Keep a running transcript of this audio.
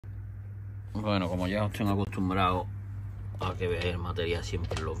Bueno, como ya os tengo acostumbrado a que veáis el material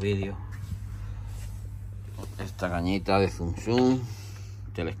siempre en los vídeos, esta cañita de Zun Zun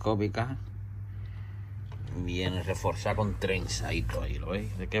telescópica viene reforzada con trenzadito, ahí lo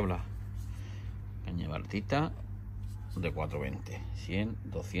veis, de Kevlar. Caña bartita de 420, 100,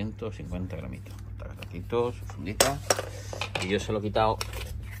 250 gramitos, ratitos, fundita. Y yo se lo he quitado,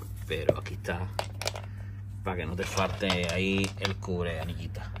 pero aquí está, para que no te falte ahí el cubre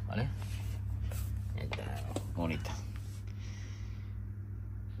anillita, ¿vale? Esta bonita.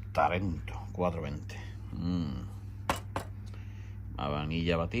 Tarento 420.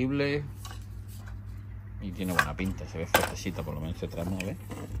 Vainilla batible. Y tiene buena pinta, se ve fuertecita, por lo menos este tramo, ¿ves?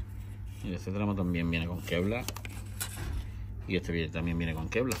 Y este tramo también viene con Kevlar. Y este también viene con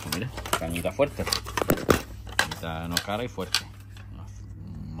Kevlar, pues mira, cañita fuerte. Cañita no cara y fuerte.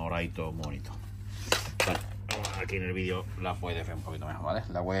 Moradito muy bonito. Bueno, aquí en el vídeo la puedes ver un poquito mejor, ¿vale?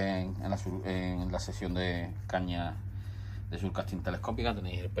 La web en la sesión de caña de surcasting telescópica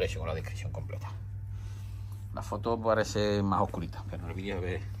tenéis el precio con la descripción completa. La foto parece más oscurita, pero en el vídeo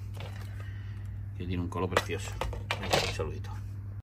ves que tiene un color precioso. Un saludito.